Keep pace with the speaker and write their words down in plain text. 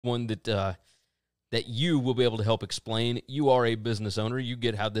one that that you will be able to help explain. You are a business owner. You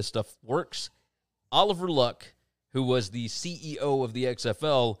get how this stuff works. Oliver Luck, who was the CEO of the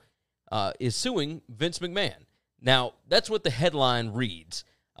XFL, is suing Vince McMahon. Now, that's what the headline reads.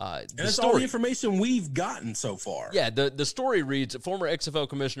 And that's all the information we've gotten so far. Yeah, the story reads, former XFL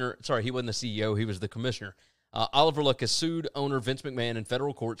commissioner, sorry, he wasn't the CEO, he was the commissioner. Oliver Luck has sued owner Vince McMahon in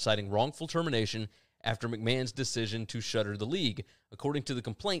federal court, citing wrongful termination after McMahon's decision to shutter the league. According to the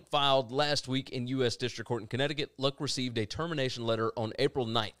complaint filed last week in U.S. District Court in Connecticut, Luck received a termination letter on April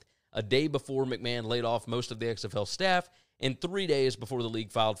 9th, a day before McMahon laid off most of the XFL staff and 3 days before the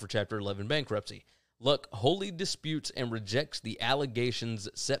league filed for Chapter 11 bankruptcy. Luck wholly disputes and rejects the allegations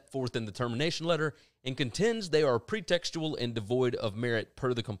set forth in the termination letter and contends they are pretextual and devoid of merit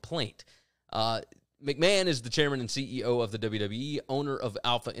per the complaint. McMahon is the chairman and CEO of the WWE, owner of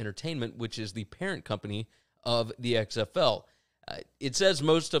Alpha Entertainment, which is the parent company of the XFL. It says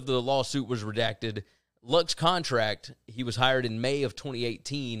most of the lawsuit was redacted. Luck's contract, he was hired in May of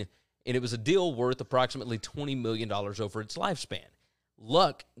 2018, and it was a deal worth approximately $20 million over its lifespan.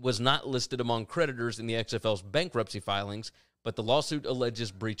 Luck was not listed among creditors in the XFL's bankruptcy filings, but the lawsuit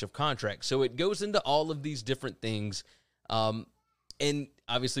alleges breach of contract. So it goes into all of these different things. And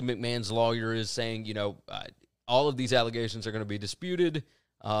obviously McMahon's lawyer is saying, all of these allegations are going to be disputed.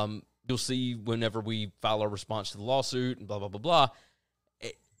 You'll see whenever we file our response to the lawsuit and blah, blah, blah, blah.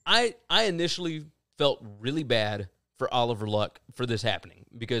 I initially felt really bad for Oliver Luck for this happening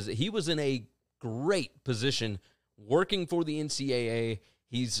because he was in a great position working for the NCAA.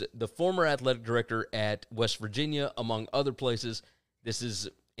 He's the former athletic director at West Virginia, among other places. This is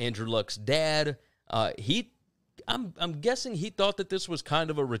Andrew Luck's dad. I'm guessing he thought that this was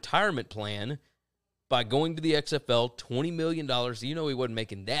kind of a retirement plan by going to the XFL, $20 million. He wasn't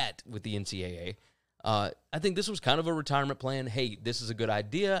making that with the NCAA. I think this was kind of a retirement plan. Hey, this is a good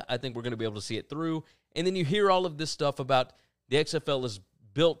idea. I think we're going to be able to see it through. And then you hear all of this stuff about the XFL is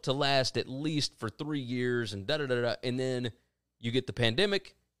built to last at least for 3 years and da-da-da-da. And then you get the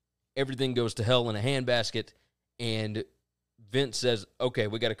pandemic, everything goes to hell in a handbasket, and Vince says, okay,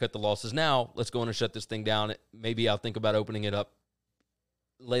 we got to cut the losses now. Let's go in and shut this thing down. Maybe I'll think about opening it up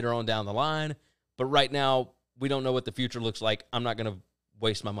later on down the line. But right now, we don't know what the future looks like. I'm not going to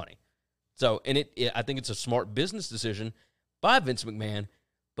waste my money. So, and I think it's a smart business decision by Vince McMahon,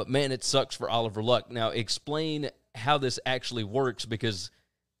 but man, it sucks for Oliver Luck. Now, explain how this actually works, because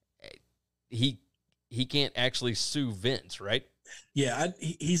he can't actually sue Vince, right? Yeah,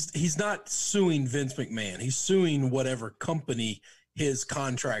 he's not suing Vince McMahon. He's suing whatever company his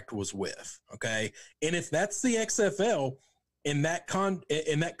contract was with, okay? And if that's the XFL and that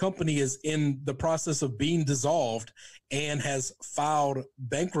company is in the process of being dissolved and has filed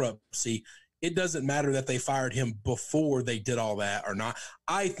bankruptcy, it doesn't matter that they fired him before they did all that or not.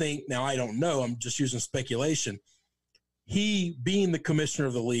 I think, now I don't know, I'm just using speculation, he, being the commissioner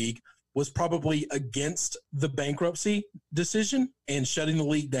of the league, was probably against the bankruptcy decision and shutting the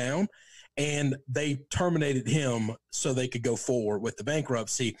league down, and they terminated him so they could go forward with the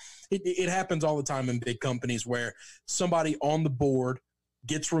bankruptcy. It happens all the time in big companies where somebody on the board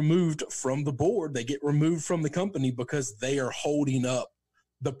gets removed from the board. They get removed from the company because they are holding up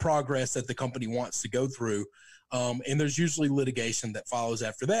the progress that the company wants to go through. And there's usually litigation that follows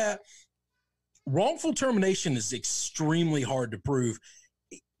after that. Wrongful termination is extremely hard to prove,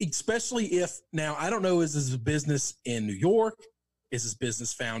 especially if, now, I don't know, is this a business in New York? Is this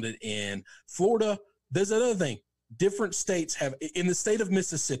business founded in Florida? There's another thing. Different states have, in the state of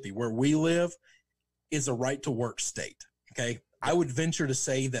Mississippi, where we live, is a right to work state. Okay. I would venture to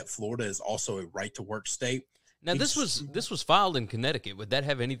say that Florida is also a right to work state. Now, this was filed in Connecticut. Would that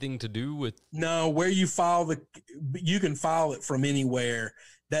have anything to do with? No, where you file you can file it from anywhere.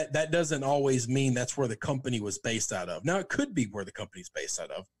 That doesn't always mean that's where the company was based out of. Now, it could be where the company's based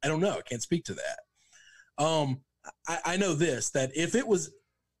out of. I don't know. I can't speak to that. I know this, that if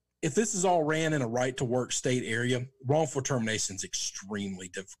this is all ran in a right to work state area, wrongful termination is extremely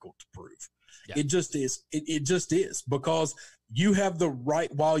difficult to prove. Yeah. It just is. It just is, because you have the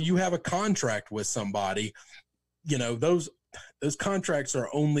right, while you have a contract with somebody, those contracts are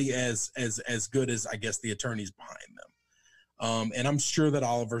only as good as, I guess, the attorneys behind them. And I'm sure that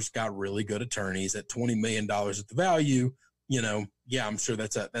Oliver's got really good attorneys at $20 million at the value. Yeah, I'm sure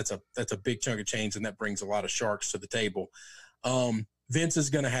that's a big chunk of change, and that brings a lot of sharks to the table. Vince is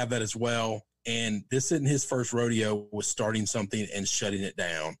going to have that as well. And this isn't his first rodeo with starting something and shutting it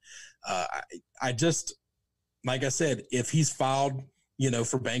down. I just, like I said, if he's filed,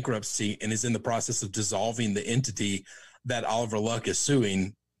 for bankruptcy and is in the process of dissolving the entity that Oliver Luck is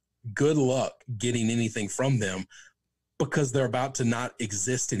suing, good luck getting anything from them. because they're about to not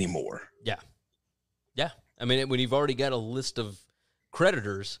exist anymore. Yeah. Yeah. I mean, when you've already got a list of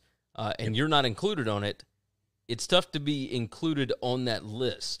creditors and you're not included on it, it's tough to be included on that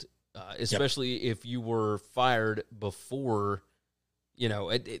list, especially if you were fired before,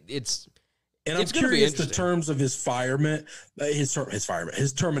 it's. And I'm curious the terms of his fireman,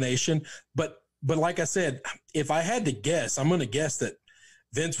 his termination. But like I said, if I had to guess, I'm going to guess that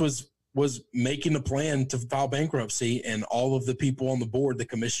Vince was making a plan to file bankruptcy, and all of the people on the board, the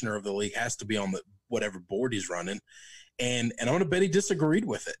commissioner of the league, has to be on the whatever board he's running. And I'm going to bet he disagreed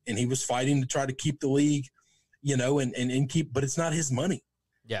with it, and he was fighting to try to keep the league, and keep. But it's not his money.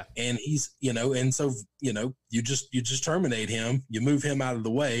 Yeah, and he's and so you just terminate him, you move him out of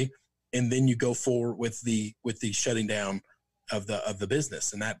the way. And then you go forward with the shutting down of the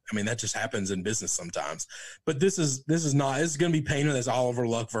business, and that just happens in business sometimes. But this is going to be painted as Oliver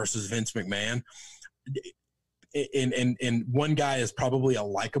Luck versus Vince McMahon, and one guy is probably a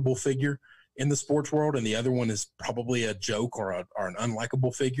likable figure in the sports world, and the other one is probably a joke or an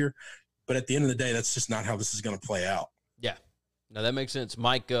unlikable figure. But at the end of the day, that's just not how this is going to play out. Yeah, no, that makes sense.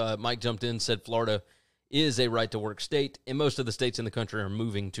 Mike jumped in, said Florida is a right-to-work state, and most of the states in the country are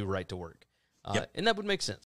moving to right-to-work. And that would make sense.